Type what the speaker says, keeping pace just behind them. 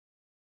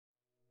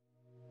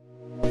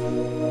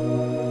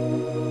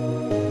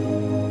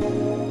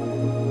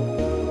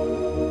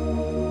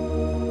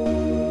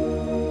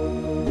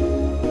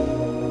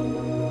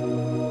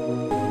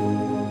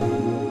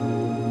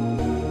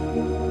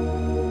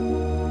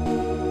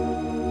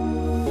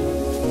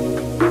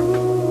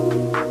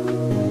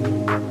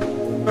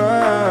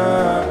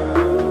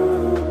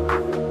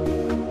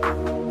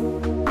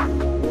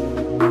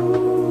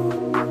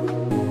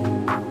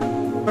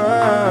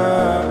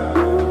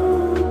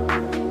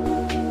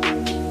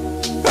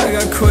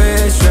I got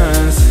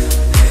questions.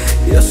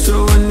 You're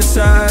so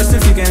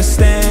indecisive if you can't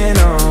stand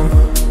them.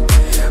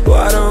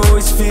 Why'd I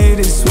always feel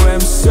this way? I'm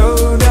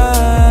so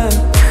done.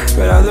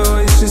 But although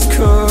it's just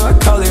cool, I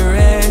call it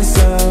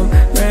ransom,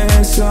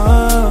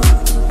 ransom.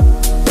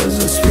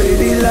 Those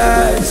pretty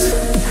lies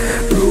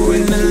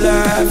ruin the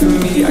life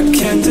of me, I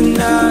can't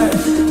deny.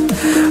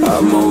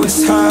 I'm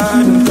always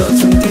hiding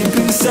thoughts from deep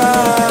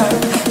inside.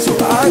 So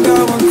I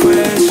got one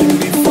question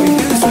before you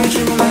switch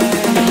your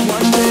mind. And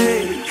one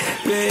day,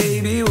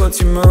 baby, what's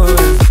your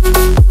motive?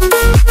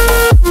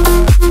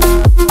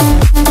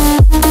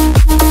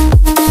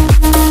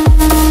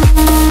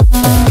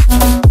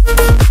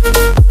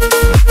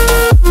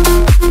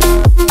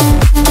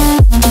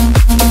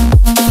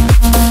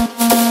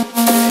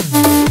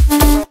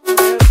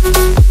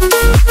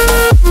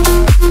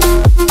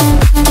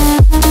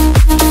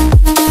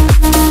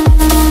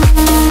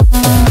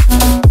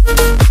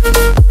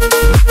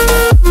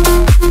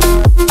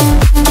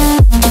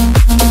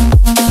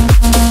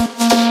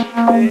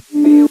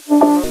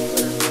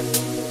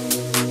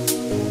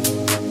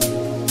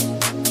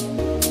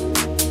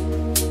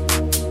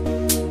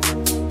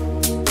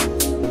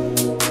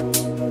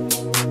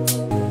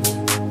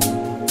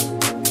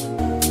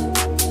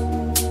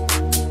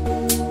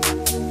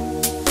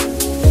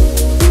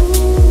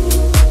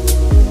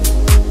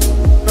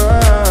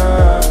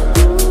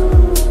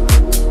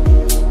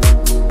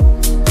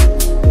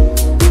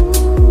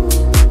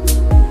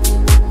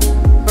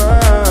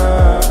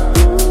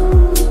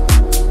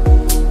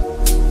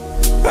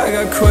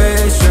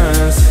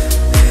 Questions.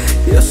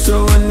 You're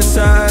so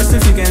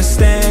indecisive if you can't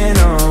stand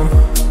them.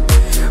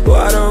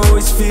 Why'd I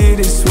always feel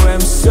this way? I'm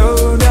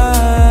so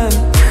done.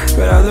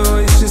 But although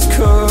it's just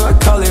cool, I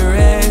call it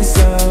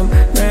ransom,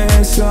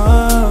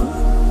 ransom.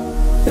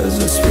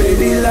 Those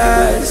pretty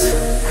lies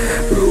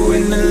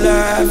ruin the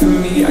life of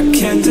me, I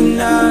can't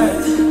deny.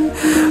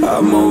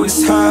 I'm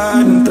always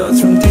hiding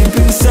thoughts from deep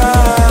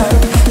inside.